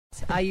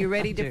Are you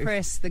ready to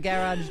press the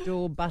garage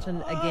door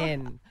button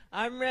again?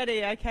 I'm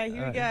ready. Okay,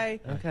 here we go.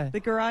 Okay. The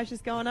garage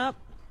is going up.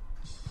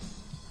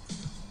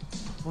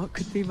 What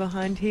could be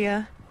behind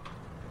here?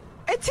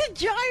 It's a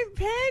giant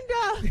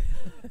panda!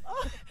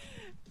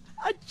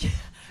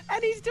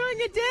 And he's doing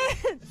a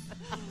dance!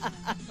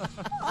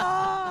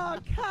 Oh,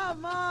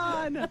 come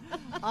on!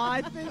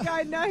 I think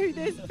I know who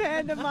this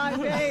panda might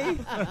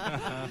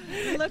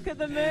be. Look at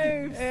the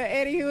moves.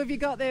 Eddie, who have you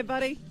got there,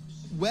 buddy?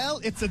 Well,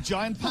 it's a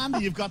giant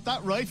panda. You've got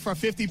that right for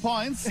 50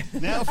 points.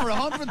 Now for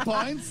 100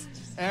 points,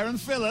 Erin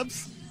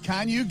Phillips,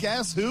 can you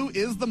guess who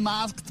is the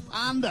masked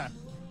panda?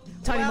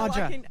 Tony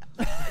Modger.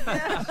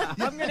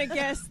 I'm going to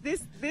guess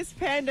this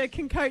panda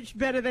can coach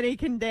better than he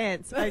can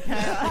dance, okay?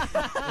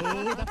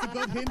 Oh, that's a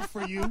good hint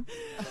for you.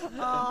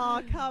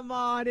 Oh, come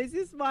on. Is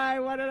this my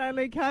one and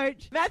only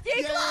coach?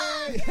 Matthew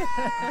Clark!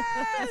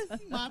 Yes!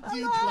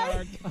 Matthew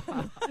Clark.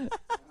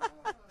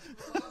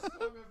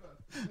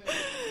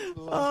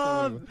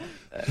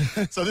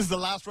 So this is the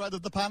last ride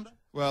of the panda?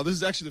 Well, this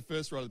is actually the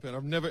first ride of the panda.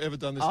 I've never, ever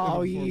done this Oh, ever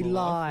before you in my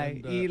lie.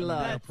 life. And, You and lie.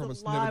 I That's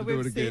promise a lie. never to do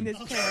We've it seen again.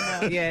 this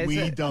panda. Yes.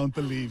 We don't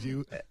believe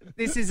you.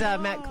 This is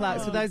Matt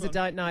Clark's. For those that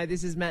don't know,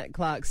 this is Matt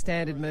Clark's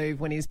standard move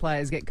when his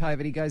players get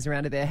COVID. He goes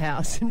around to their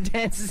house and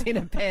dances in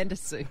a panda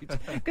suit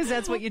because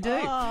that's what you do.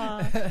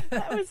 Oh,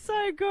 that was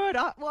so good.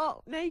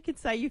 Well, now you can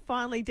say you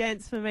finally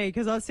danced for me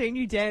because I've seen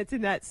you dance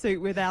in that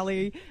suit with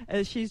Ali.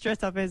 She's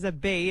dressed up as a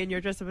bee and you're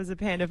dressed up as a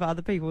panda for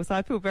other people. So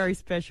I feel very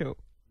special.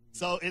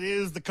 So it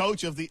is the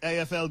coach of the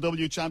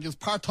AFLW champions,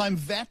 part-time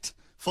vet,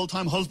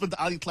 full-time husband,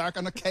 Ali Clark,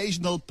 and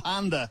occasional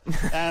panda.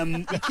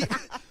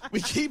 We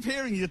keep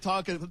hearing you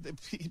talk.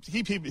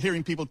 Keep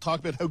hearing people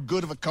talk about how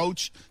good of a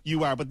coach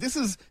you are. But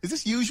is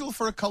this usual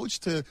for a coach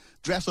to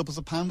dress up as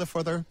a panda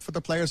for their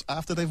players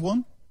after they've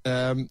won?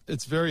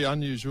 It's very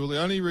unusual. The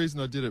only reason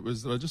I did it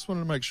was that I just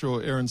wanted to make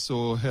sure Erin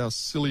saw how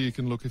silly you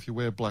can look if you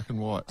wear black and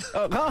white.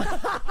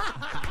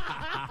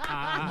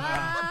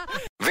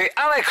 The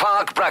Ali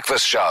Clark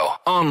Breakfast Show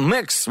on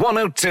Mix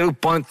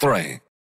 102.3.